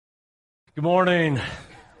Good morning.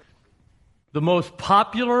 The most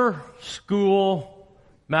popular school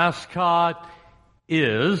mascot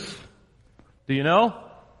is, do you know?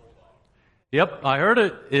 Yep, I heard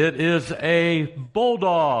it. It is a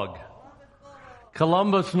bulldog.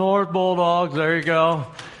 Columbus North Bulldogs, there you go.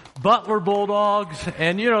 Butler Bulldogs,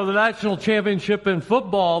 and you know, the national championship in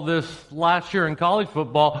football this last year in college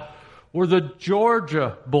football were the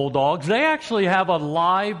Georgia Bulldogs. They actually have a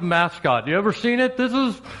live mascot. You ever seen it? This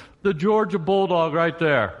is the Georgia Bulldog right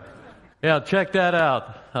there. Yeah, check that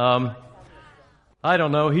out. I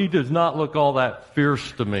don't know. He does not look all that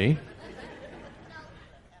fierce to me.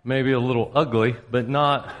 Maybe a little ugly, but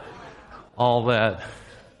not all that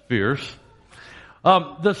fierce.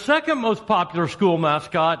 The second most popular school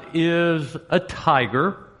mascot is a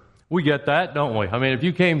tiger. We get that, don't we? I mean, if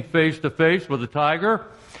you came face to face with a tiger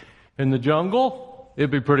in the jungle,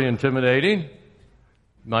 it'd be pretty intimidating.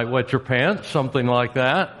 Might wet your pants, something like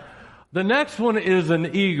that. The next one is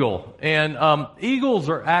an eagle, and eagles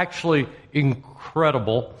are actually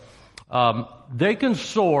incredible. They can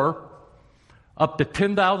soar up to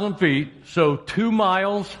 10,000 feet, so 2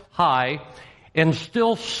 miles high, and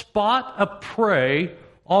still spot a prey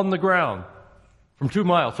on the ground from 2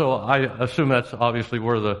 miles. So I assume that's obviously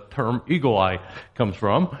where the term eagle eye comes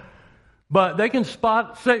from. But they can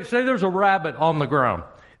spot, say there's a rabbit on the ground.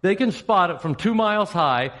 They can spot it from 2 miles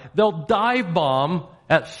high. They'll dive bomb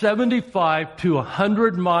at 75 to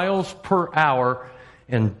 100 miles per hour,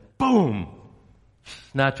 and boom,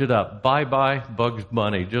 snatch it up. Bye-bye, Bugs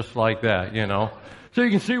Bunny, just like that, you know. So you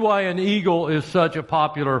can see why an eagle is such a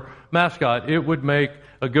popular mascot. It would make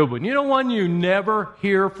a good one. You know one you never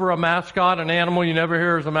hear for a mascot, an animal you never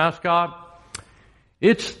hear as a mascot?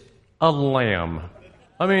 It's a lamb.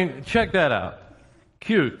 I mean, check that out.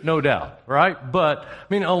 Cute, no doubt, right? But, I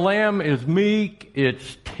mean, a lamb is meek,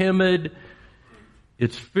 it's timid,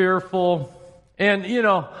 it's fearful. And, you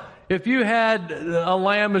know, if you had a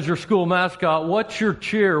lamb as your school mascot, what's your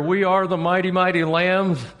cheer? We are the mighty, mighty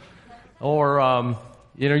lambs? Or,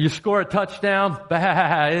 you know, you score a touchdown?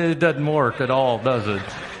 Bah, it doesn't work at all, does it?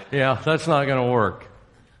 Yeah, that's not going to work.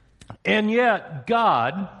 And yet,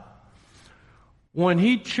 God, when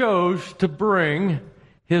He chose to bring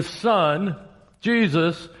His Son,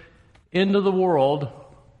 Jesus, into the world,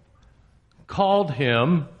 called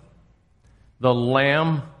Him the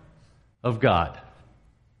Lamb of God.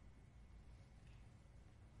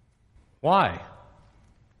 Why?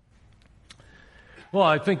 Well,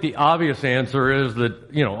 I think the obvious answer is that,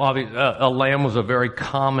 you know, a lamb was a very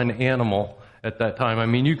common animal at that time. I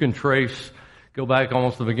mean, you can go back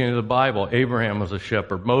almost to the beginning of the Bible. Abraham was a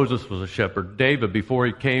shepherd. Moses was a shepherd. David, before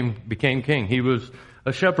he became king, he was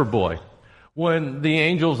a shepherd boy. When the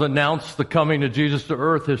angels announced the coming of Jesus to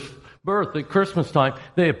earth, His birth at Christmas time,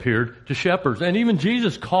 they appeared to shepherds. And even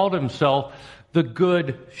Jesus called Himself the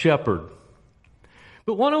Good Shepherd.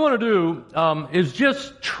 But what I want to do is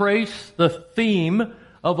just trace the theme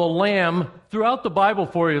of a lamb throughout the Bible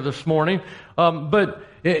for you this morning, but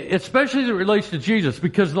especially as it relates to Jesus,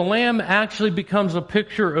 because the lamb actually becomes a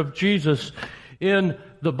picture of Jesus in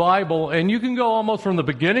the Bible. And you can go almost from the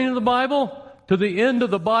beginning of the Bible to the end of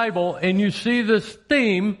the Bible, and you see this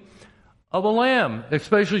theme of a lamb,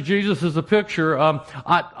 especially Jesus as a picture.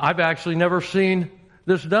 I've actually never seen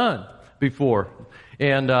this done before.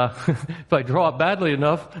 And if I draw it badly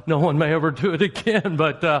enough, no one may ever do it again.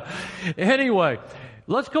 But anyway,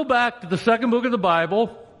 let's go back to the second book of the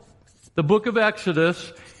Bible, the book of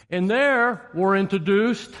Exodus. And there we're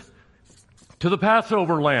introduced to the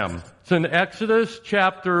Passover lamb. It's in Exodus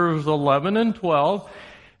chapters 11 and 12.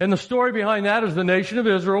 And the story behind that is the nation of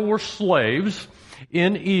Israel were slaves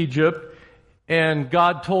in Egypt. And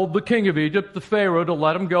God told the king of Egypt, the Pharaoh, to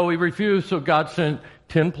let them go. He refused, so God sent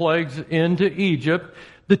 10 plagues into Egypt.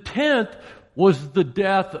 The 10th was the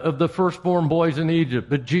death of the firstborn boys in Egypt.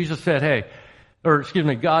 But God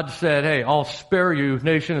said, hey, I'll spare you,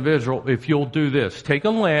 nation of Israel, if you'll do this. Take a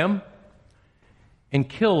lamb and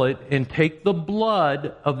kill it, and take the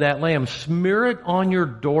blood of that lamb, smear it on your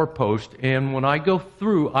doorpost, and when I go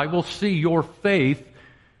through, I will see your faith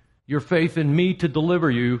in me to deliver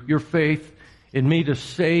you, your faith in me to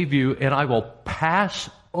save you, and I will pass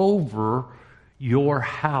over your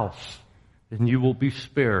house, and you will be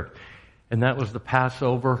spared. And that was the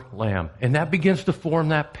Passover lamb. And that begins to form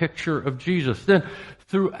that picture of Jesus. Then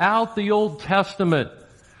throughout the Old Testament,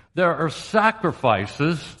 there are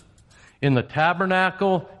sacrifices in the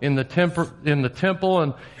tabernacle, in the temple,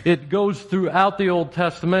 and it goes throughout the Old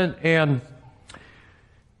Testament. And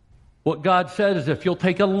What God said is if you'll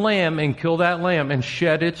take a lamb and kill that lamb and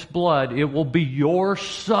shed its blood, it will be your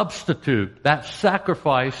substitute. That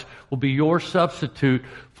sacrifice will be your substitute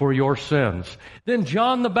for your sins. Then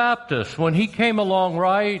John the Baptist, when he came along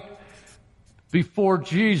right before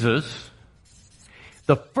Jesus,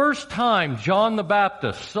 the first time John the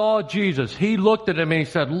Baptist saw Jesus, he looked at him and he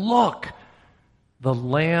said, "Look, the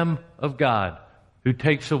Lamb of God who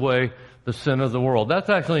takes away the sin of the world." That's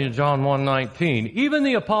actually in John 1:19. Even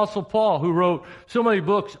the Apostle Paul, who wrote so many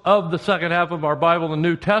books of the second half of our Bible, the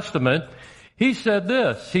New Testament, he said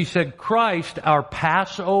this. He said, "Christ, our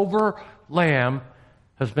Passover lamb,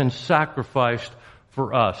 has been sacrificed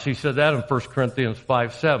for us." He said that in 1 Corinthians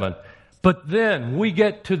 5:7. But then we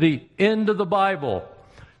get to the end of the Bible,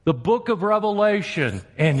 the book of Revelation,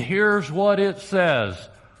 and here's what it says.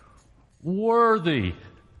 Worthy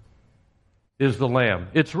is the Lamb.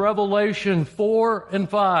 It's Revelation 4 and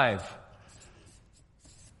 5.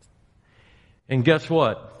 And guess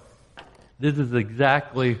what? This is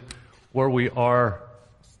exactly where we are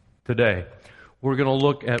today. We're going to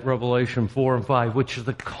look at Revelation 4 and 5, which is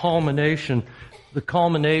the culmination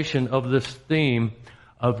of this theme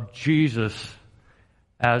of Jesus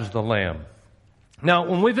as the Lamb. Now,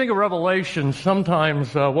 when we think of Revelation,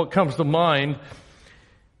 sometimes what comes to mind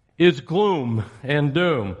is gloom and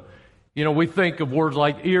doom. You know, we think of words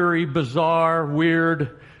like eerie, bizarre,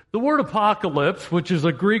 weird. The word apocalypse, which is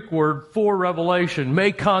a Greek word for revelation,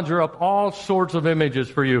 may conjure up all sorts of images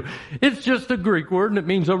for you. It's just a Greek word, and it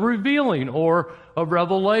means a revealing or a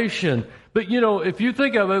revelation. But, you know, if you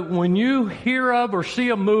think of it, when you hear of or see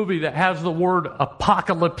a movie that has the word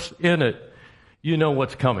apocalypse in it, you know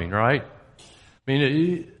what's coming, right? I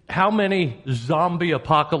mean, how many zombie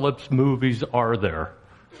apocalypse movies are there?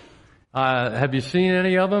 Have you seen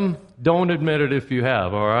any of them? Don't admit it if you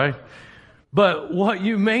have, all right? But what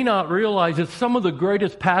you may not realize is some of the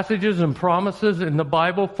greatest passages and promises in the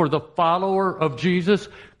Bible for the follower of Jesus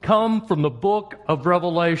come from the book of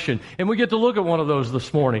Revelation. And we get to look at one of those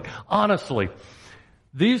this morning. Honestly,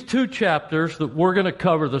 these two chapters that we're going to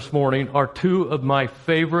cover this morning are two of my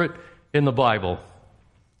favorite in the Bible.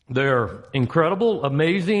 They're incredible,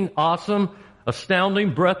 amazing, awesome,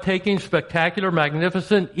 astounding, breathtaking, spectacular,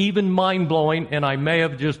 magnificent, even mind-blowing, and I may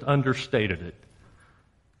have just understated it.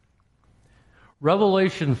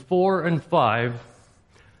 Revelation 4 and 5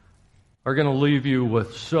 are going to leave you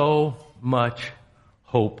with so much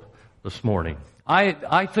hope this morning.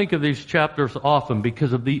 I think of these chapters often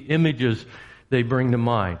because of the images they bring to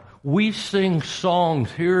mind. We sing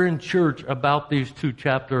songs here in church about these two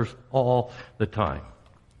chapters all the time.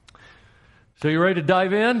 So you ready to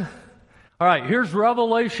dive in? All right, here's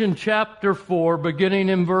Revelation chapter 4, beginning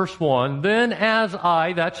in verse 1. Then as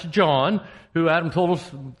I, that's John, who Adam told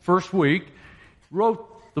us first week, wrote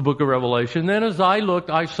the book of Revelation. Then as I looked,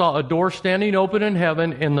 I saw a door standing open in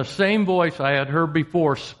heaven, and the same voice I had heard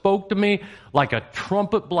before spoke to me like a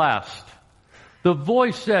trumpet blast. The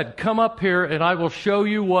voice said, "Come up here, and I will show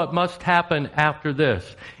you what must happen after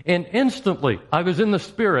this." And instantly I was in the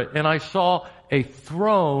Spirit, and I saw a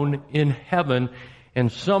throne in heaven,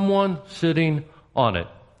 and someone sitting on it.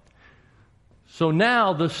 So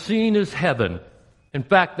now the scene is heaven. In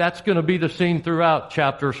fact, that's going to be the scene throughout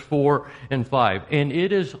chapters 4 and 5. And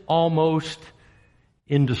it is almost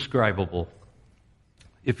indescribable.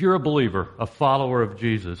 If you're a believer, a follower of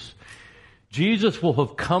Jesus, Jesus will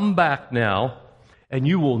have come back now, and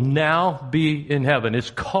you will now be in heaven.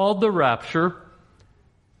 It's called the rapture.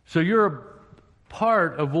 So you're a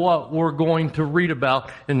part of what we're going to read about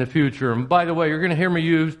in the future. And by the way, you're going to hear me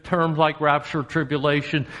use terms like rapture,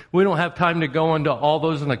 tribulation. We don't have time to go into all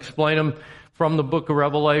those and explain them from the book of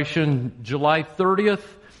Revelation. July 30th,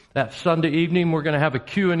 that Sunday evening, we're going to have a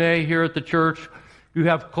Q&A here at the church. If you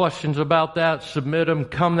have questions about that, submit them.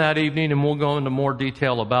 Come that evening, and we'll go into more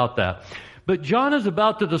detail about that. But John is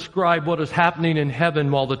about to describe what is happening in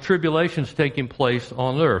heaven while the tribulation is taking place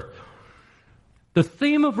on earth. The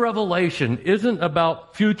theme of Revelation isn't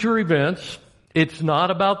about future events. It's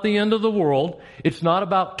not about the end of the world. It's not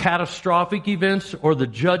about catastrophic events or the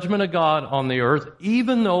judgment of God on the earth,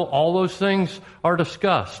 even though all those things are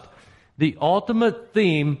discussed. The ultimate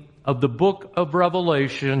theme of the book of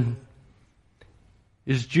Revelation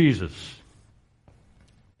is Jesus.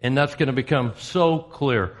 And that's going to become so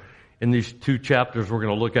clear in these two chapters we're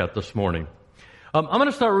going to look at this morning. I'm going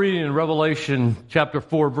to start reading in Revelation chapter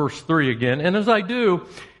 4, verse 3 again. And as I do,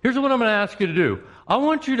 here's what I'm going to ask you to do. I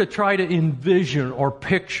want you to try to envision or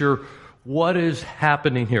picture what is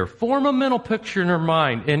happening here. Form a mental picture in your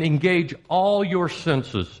mind and engage all your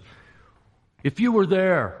senses. If you were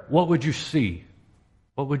there, what would you see?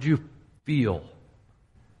 What would you feel?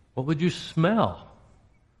 What would you smell?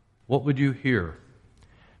 what would you hear?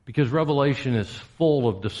 Because Revelation is full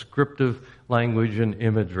of descriptive language and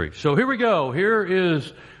imagery. So here we go. Here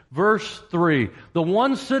is verse 3. The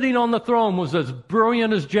one sitting on the throne was as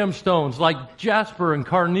brilliant as gemstones, like jasper and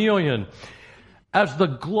carnelian. As the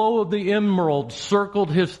glow of the emerald circled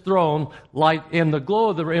his throne, and the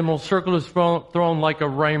glow of the emerald circled his throne like a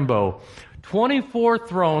rainbow. 24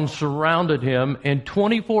 thrones surrounded him, and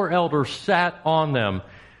 24 elders sat on them.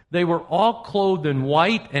 They were all clothed in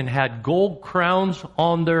white and had gold crowns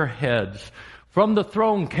on their heads. From the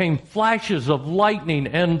throne came flashes of lightning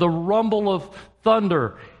and the rumble of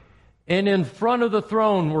thunder. And in front of the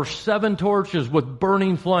throne were 7 torches with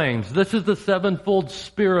burning flames. This is the sevenfold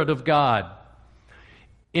Spirit of God.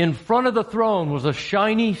 In front of the throne was a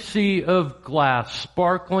shiny sea of glass,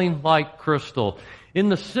 sparkling like crystal. In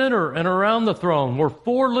the center and around the throne were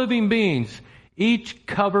 4 living beings, each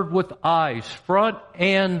covered with eyes, front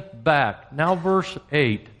and back. Now verse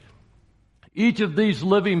 8. Each of these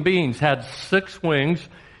living beings had 6 wings,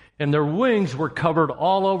 and their wings were covered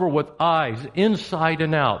all over with eyes, inside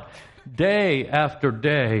and out. Day after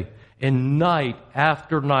day and night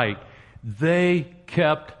after night, they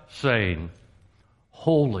kept saying,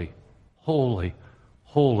 Holy, holy,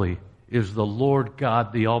 holy is the Lord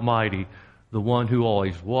God the Almighty, the one who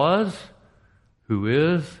always was, who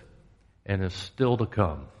is, and is still to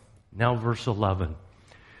come. Now verse 11.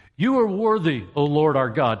 You are worthy, O Lord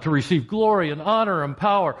our God, to receive glory and honor and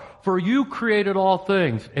power, for you created all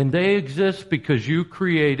things, and they exist because you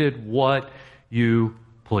created what you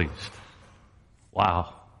pleased.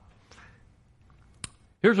 Wow.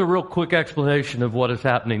 Here's a real quick explanation of what is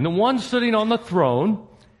happening. The one sitting on the throne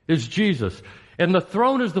is Jesus. And the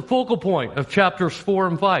throne is the focal point of chapters 4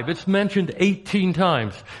 and 5. It's mentioned 18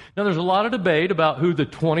 times. Now there's a lot of debate about who the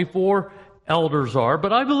 24 elders are,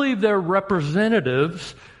 but I believe they're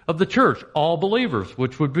representatives of the church, all believers,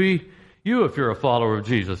 which would be you if you're a follower of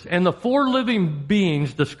Jesus. And the 4 living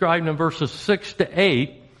beings described in verses 6 to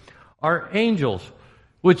 8 are angels,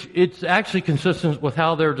 which it's actually consistent with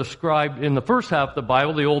how they're described in the first half of the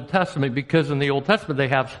Bible, the Old Testament, because in the Old Testament they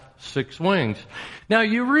have 6 wings. Now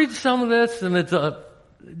you read some of this and it's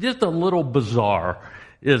just a little bizarre,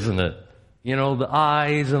 isn't it? You know, the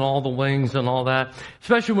eyes and all the wings and all that,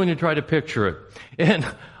 especially when you try to picture it. And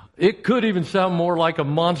it could even sound more like a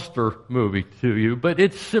monster movie to you, but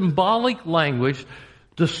it's symbolic language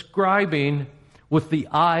describing with the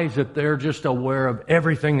eyes that they're just aware of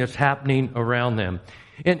everything that's happening around them.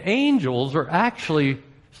 And angels are actually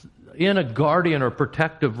in a guardian or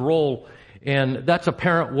protective role, and that's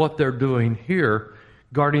apparent what they're doing here,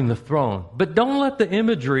 guarding the throne. But don't let the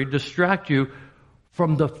imagery distract you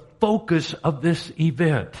from the focus of this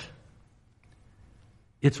event.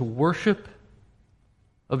 It's worship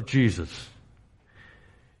of Jesus.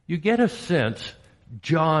 You get a sense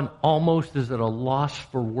John almost is at a loss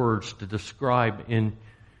for words to describe in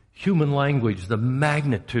human language the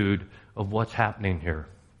magnitude of what's happening here.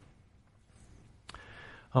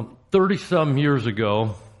 30-some years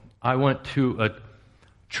ago, I went to a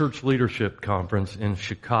church leadership conference in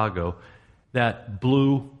Chicago that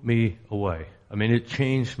blew me away. I mean, it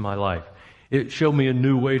changed my life. It showed me a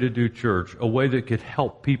new way to do church, a way that could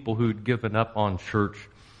help people who'd given up on church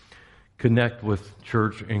connect with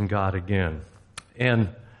church and God again. And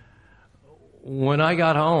when I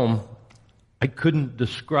got home, I couldn't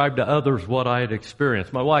describe to others what I had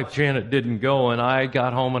experienced. My wife, Janet, didn't go, and I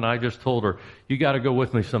got home and I just told her, you got to go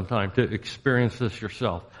with me sometime to experience this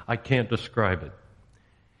yourself. I can't describe it.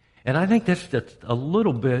 And I think that's a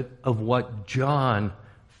little bit of what John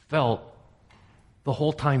felt the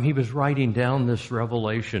whole time he was writing down this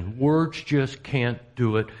revelation. Words just can't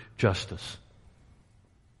do it justice.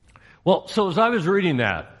 Well, so as I was reading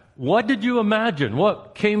that, what did you imagine?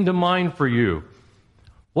 What came to mind for you?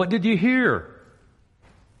 What did you hear?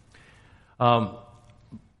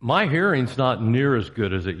 My hearing's not near as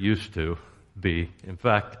good as it used to be. In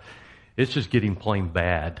fact, it's just getting plain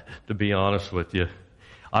bad, to be honest with you.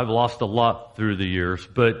 I've lost a lot through the years,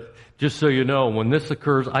 but just so you know, when this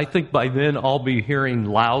occurs, I think by then I'll be hearing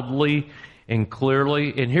loudly and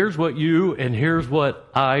clearly. And here's what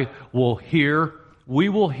I will hear. We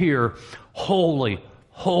will hear, holy,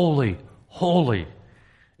 holy, holy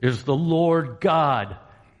is the Lord God,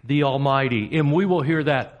 the Almighty. And we will hear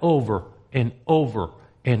that over and over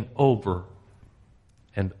and over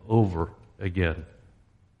and over again.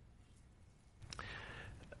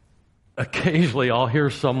 Occasionally I'll hear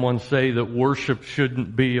someone say that worship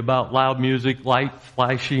shouldn't be about loud music, light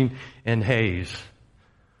flashing, and haze.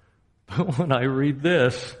 But when I read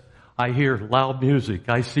this, I hear loud music,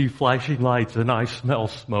 I see flashing lights, and I smell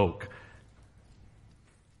smoke.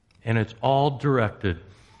 And it's all directed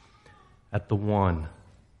at the one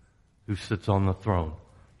who sits on the throne.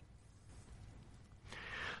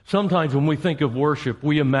 Sometimes when we think of worship,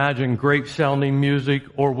 we imagine great sounding music,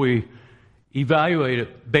 or we evaluate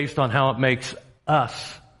it based on how it makes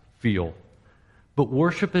us feel. But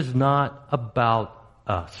worship is not about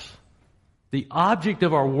us. The object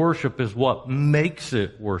of our worship is what makes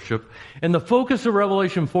it worship. And the focus of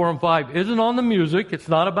Revelation 4 and 5 isn't on the music. It's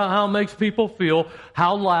not about how it makes people feel,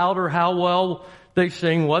 how loud or how well they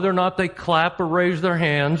sing, whether or not they clap or raise their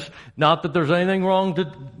hands. Not that there's anything wrong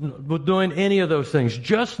with doing any of those things.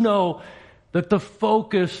 Just know that the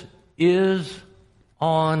focus is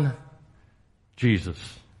on Jesus.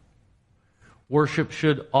 Worship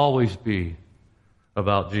should always be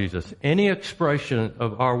about Jesus. Any expression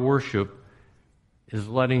of our worship is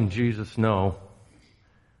letting Jesus know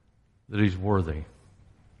that He's worthy.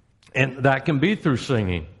 And that can be through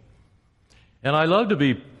singing. And I love to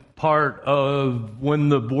be part of when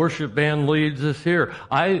the worship band leads us here.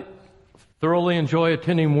 I thoroughly enjoy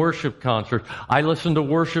attending worship concerts. I listen to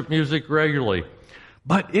worship music regularly.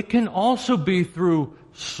 But it can also be through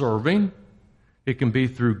serving. It can be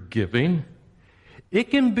through giving. It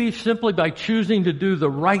can be simply by choosing to do the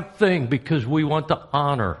right thing because we want to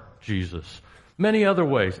honor Jesus. Many other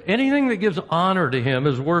ways. Anything that gives honor to Him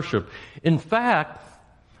is worship. In fact,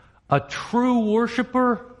 a true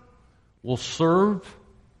worshiper will serve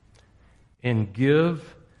and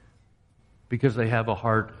give because they have a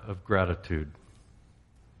heart of gratitude.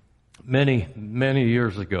 Many, many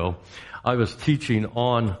years ago, I was teaching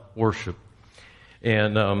on worship.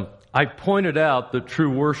 And I pointed out that true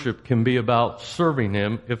worship can be about serving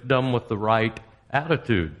Him if done with the right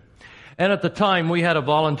attitude. And at the time, we had a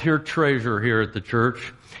volunteer treasurer here at the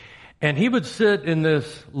church, and he would sit in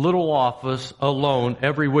this little office alone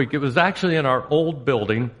every week. It was actually in our old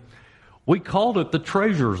building. We called it the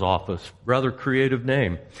treasurer's office, rather creative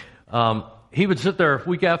name. He would sit there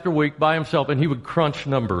week after week by himself, and he would crunch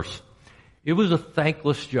numbers. It was a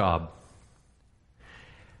thankless job.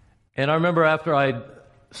 And I remember after I'd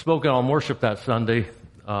spoken on worship that Sunday,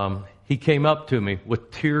 he came up to me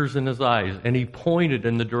with tears in his eyes, and he pointed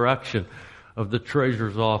in the direction of the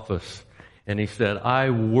treasurer's office, and he said, "I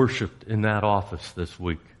worshiped in that office this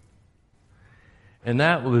week." And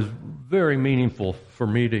that was very meaningful for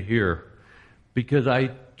me to hear, because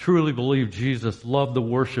I truly believe Jesus loved the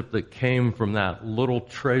worship that came from that little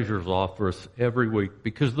treasurer's office every week,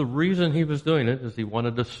 because the reason he was doing it is he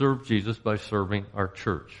wanted to serve Jesus by serving our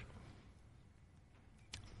church.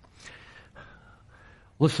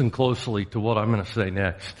 Listen closely to what I'm going to say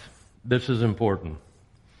next. This is important.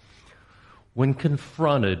 When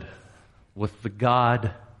confronted with the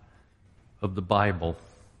God of the Bible,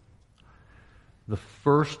 the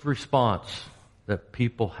first response that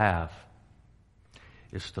people have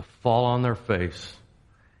is to fall on their face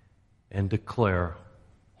and declare,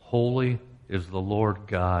 "Holy is the Lord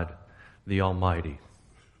God, the Almighty."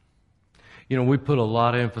 You know, we put a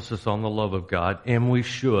lot of emphasis on the love of God, and we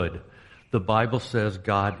should. The Bible says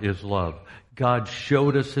God is love. God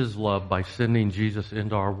showed us His love by sending Jesus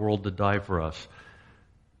into our world to die for us.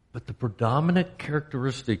 But the predominant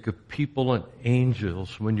characteristic of people and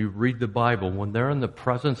angels, when you read the Bible, when they're in the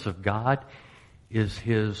presence of God, is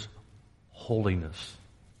His holiness.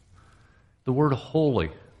 The word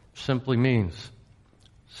holy simply means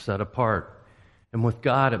set apart. And with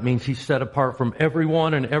God, it means He's set apart from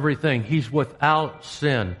everyone and everything. He's without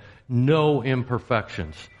sin, no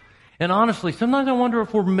imperfections. And honestly, sometimes I wonder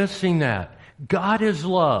if we're missing that. God is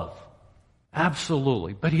love.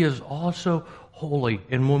 Absolutely. But He is also holy.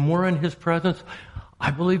 And when we're in His presence, I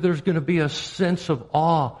believe there's going to be a sense of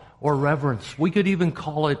awe or reverence. We could even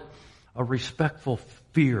call it a respectful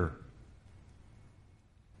fear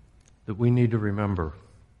that we need to remember.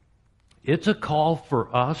 It's a call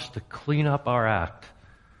for us to clean up our act.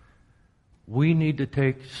 We need to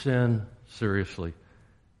take sin seriously.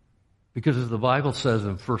 Because as the Bible says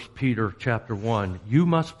in 1 Peter chapter 1, you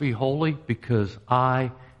must be holy because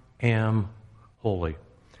I am holy.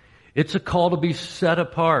 It's a call to be set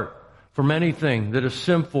apart from anything that is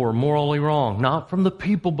sinful or morally wrong. Not from the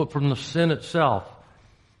people, but from the sin itself.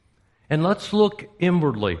 And let's look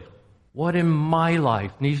inwardly. What in my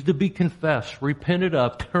life needs to be confessed, repented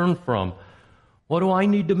of, turned from? What do I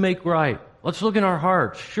need to make right? Let's look in our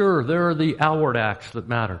hearts. Sure, there are the outward acts that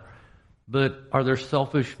matter. But are there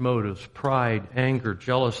selfish motives, pride, anger,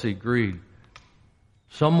 jealousy, greed?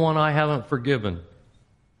 Someone I haven't forgiven,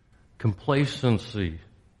 complacency,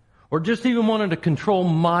 or just even wanting to control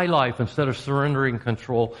my life instead of surrendering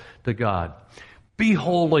control to God? Be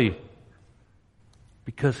holy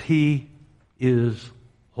because He is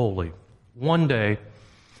holy. One day,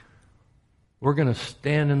 we're going to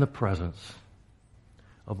stand in the presence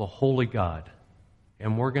of a holy God.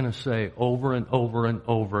 And we're going to say over and over and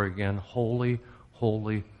over again, holy,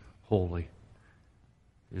 holy, holy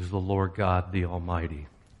is the Lord God, the Almighty,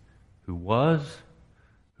 who was,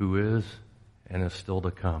 who is, and is still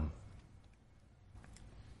to come.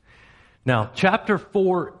 Now, chapter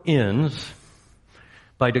 4 ends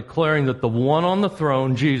by declaring that the one on the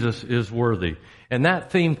throne, Jesus, is worthy. And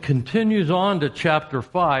that theme continues on to chapter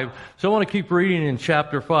 5. So I want to keep reading in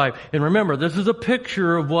chapter 5. And remember, this is a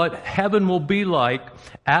picture of what heaven will be like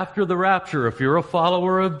after the rapture. If you're a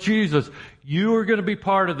follower of Jesus, you are going to be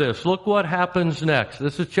part of this. Look what happens next.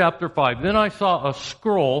 This is chapter 5. Then I saw a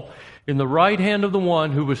scroll in the right hand of the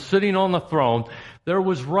one who was sitting on the throne. There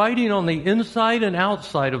was writing on the inside and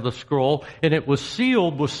outside of the scroll, and it was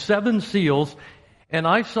sealed with 7 seals. And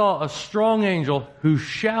I saw a strong angel who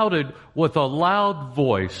shouted with a loud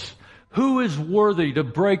voice, "Who is worthy to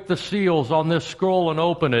break the seals on this scroll and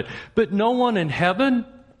open it?" But no one in heaven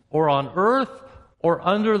or on earth or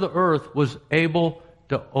under the earth was able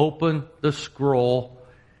to open the scroll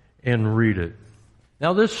and read it.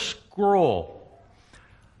 Now this scroll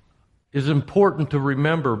is important to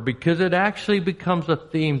remember because it actually becomes a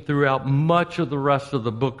theme throughout much of the rest of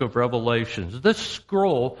the book of Revelations. This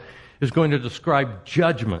scroll is going to describe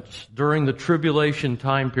judgments during the tribulation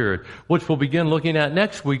time period, which we'll begin looking at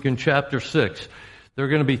next week in chapter 6. There are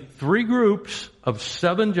going to be 3 groups of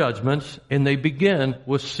 7 judgments, and they begin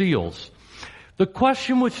with seals. The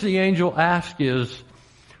question which the angel asked is,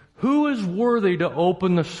 who is worthy to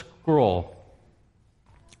open the scroll?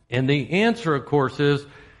 And the answer, of course, is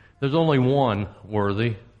there's only one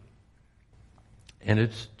worthy, and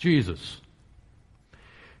it's Jesus.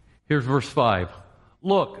 Here's verse 5.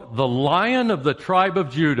 Look, the Lion of the tribe of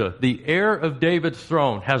Judah, the heir of David's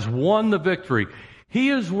throne, has won the victory. He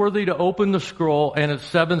is worthy to open the scroll and its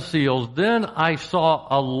 7 seals. Then I saw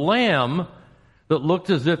a lamb that looked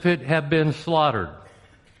as if it had been slaughtered.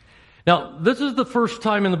 Now, this is the first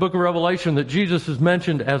time in the book of Revelation that Jesus is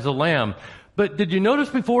mentioned as a lamb. But did you notice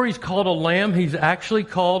before he's called a lamb, he's actually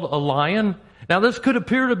called a lion? Now, this could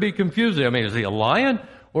appear to be confusing. I mean, is he a lion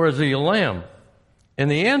or is he a lamb? And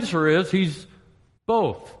the answer is he's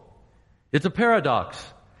both. It's a paradox.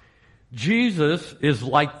 Jesus is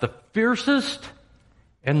like the fiercest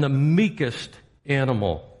and the meekest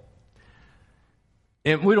animal.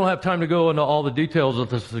 And we don't have time to go into all the details of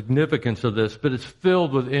the significance of this, but it's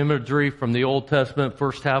filled with imagery from the Old Testament,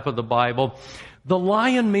 first half of the Bible. The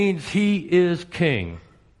lion means he is king.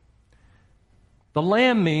 The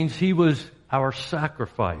lamb means he was our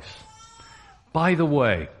sacrifice. By the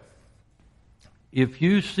way, if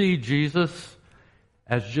you see Jesus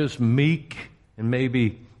as just meek and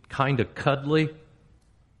maybe kind of cuddly,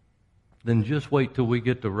 then just wait till we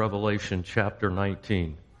get to Revelation chapter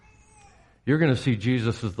 19. You're going to see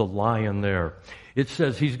Jesus as the lion there. It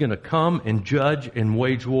says he's going to come and judge and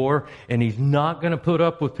wage war, and he's not going to put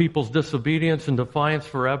up with people's disobedience and defiance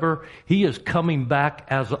forever. He is coming back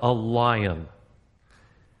as a lion.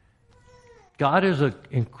 God is an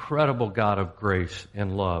incredible God of grace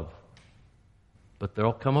and love. But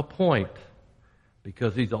there'll come a point,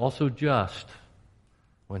 because he's also just,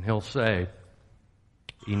 when he'll say,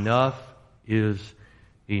 enough is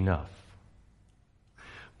enough.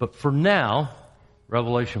 But for now,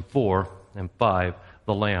 Revelation 4 and 5,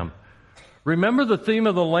 the Lamb. Remember the theme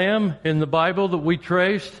of the Lamb in the Bible that we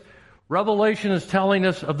traced? Revelation is telling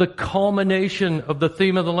us of the culmination of the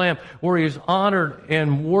theme of the Lamb, where he is honored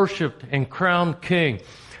and worshipped and crowned king.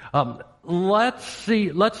 Let's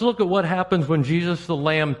look at what happens when Jesus the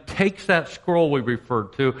Lamb takes that scroll we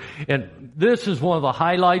referred to. And this is one of the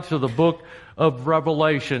highlights of the book of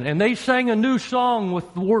Revelation. And they sang a new song with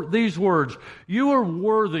these words, "You are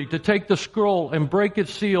worthy to take the scroll and break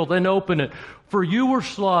its seal and open it. For you were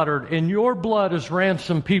slaughtered, and your blood has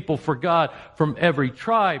ransomed people for God from every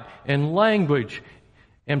tribe and language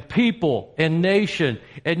and people and nation.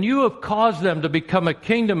 And you have caused them to become a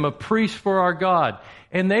kingdom of priests for our God.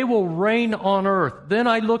 And they will reign on earth." Then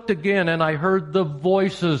I looked again, and I heard the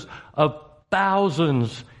voices of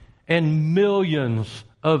thousands and millions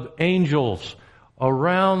of angels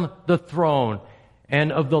around the throne,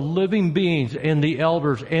 and of the living beings and the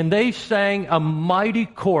elders. And they sang a mighty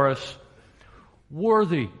chorus,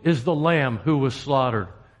 "Worthy is the Lamb who was slaughtered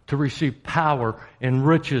to receive power and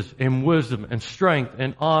riches and wisdom and strength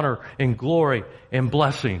and honor and glory and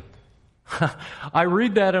blessing." I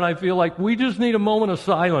read that and I feel like we just need a moment of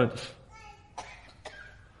silence.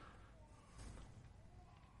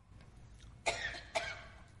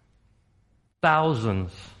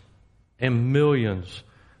 Thousands and millions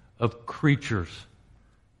of creatures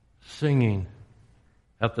singing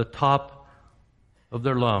at the top of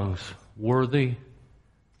their lungs, "Worthy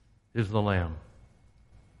is the Lamb."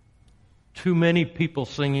 Too many people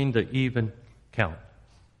singing to even count.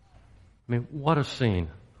 I mean, what a scene.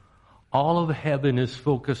 All of heaven is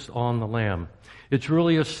focused on the Lamb. It's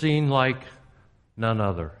really a scene like none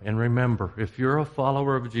other. And remember, if you're a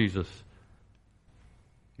follower of Jesus,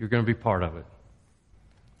 you're going to be part of it.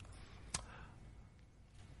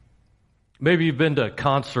 Maybe you've been to a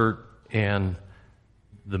concert and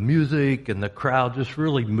the music and the crowd just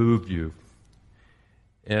really moved you.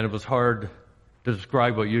 And it was hard to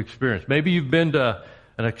describe what you experienced. Maybe you've been to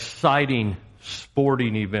an exciting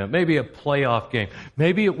sporting event, maybe a playoff game,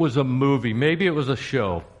 maybe it was a movie, maybe it was a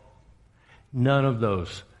show. None of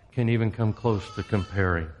those can even come close to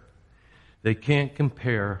comparing. They can't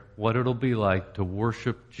compare what it'll be like to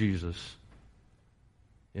worship Jesus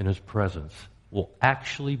in His presence. We'll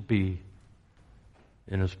actually be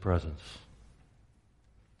in His presence.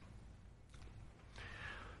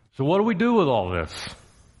 So what do we do with all this?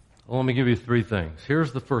 Well, let me give you 3 things.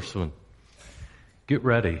 Here's the first one. Get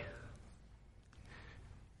ready.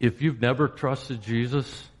 If you've never trusted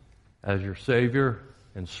Jesus as your Savior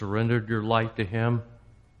and surrendered your life to Him,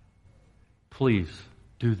 please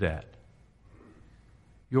do that.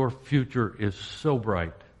 Your future is so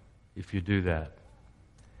bright if you do that.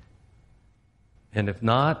 And if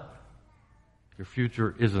not, your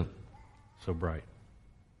future isn't so bright.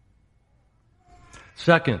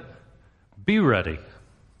 Second, be ready.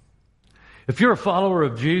 If you're a follower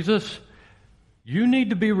of Jesus, you need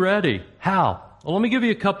to be ready. How? Well, let me give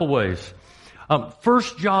you a couple ways.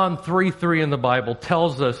 1 John 3:3 in the Bible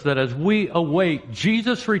tells us that as we await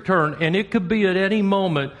Jesus' return, and it could be at any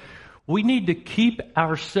moment, we need to keep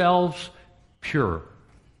ourselves pure.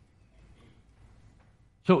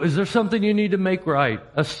 So is there something you need to make right?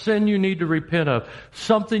 A sin you need to repent of?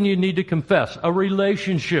 Something you need to confess? A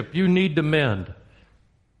relationship you need to mend?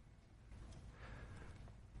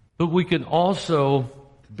 But we can also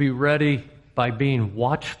be ready by being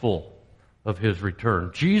watchful of His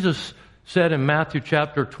return. Jesus said in Matthew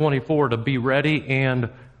chapter 24 to be ready and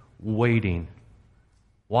waiting.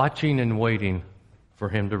 Watching and waiting for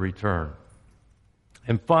Him to return.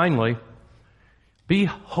 And finally, be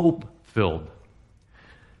hope-filled.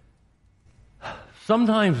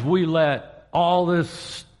 Sometimes we let all this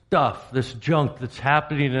stuff, this junk that's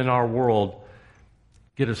happening in our world,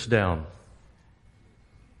 get us down.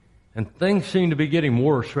 And things seem to be getting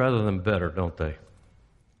worse rather than better, don't they?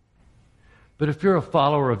 But if you're a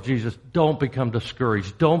follower of Jesus, don't become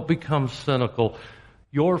discouraged. Don't become cynical.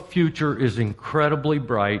 Your future is incredibly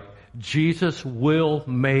bright. Jesus will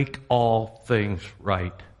make all things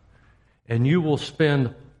right. And you will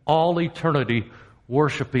spend all eternity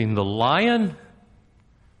worshiping the Lion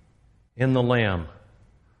and the Lamb,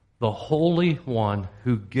 the Holy One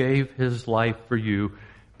who gave His life for you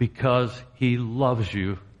because He loves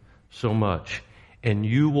you so much. And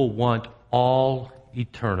you will want all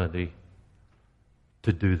eternity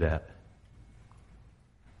to do that.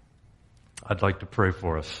 I'd like to pray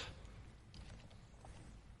for us.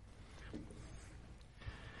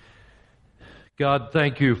 God,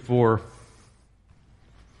 thank You for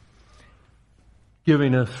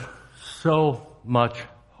giving us so much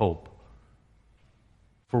hope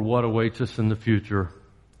for what awaits us in the future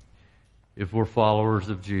if we're followers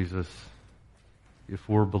of Jesus, if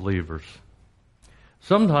we're believers.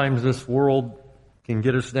 Sometimes this world can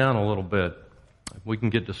get us down a little bit. We can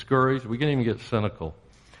get discouraged. We can even get cynical.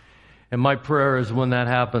 And my prayer is when that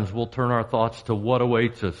happens, we'll turn our thoughts to what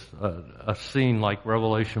awaits us, a scene like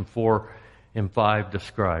Revelation 4 and 5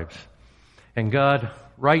 describes. And God,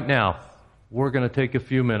 right now, we're going to take a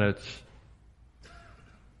few minutes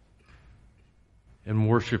and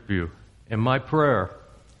worship You. And my prayer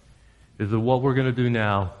is that what we're going to do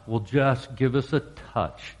now will just give us a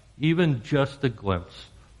touch, even just a glimpse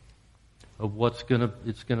of what's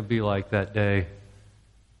it's going to be like that day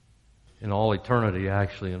in all eternity,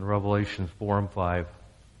 actually, in Revelations 4 and 5,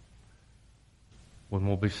 when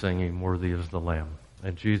we'll be singing, "Worthy is the Lamb."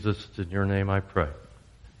 And Jesus, it's in Your name I pray.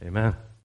 Amen.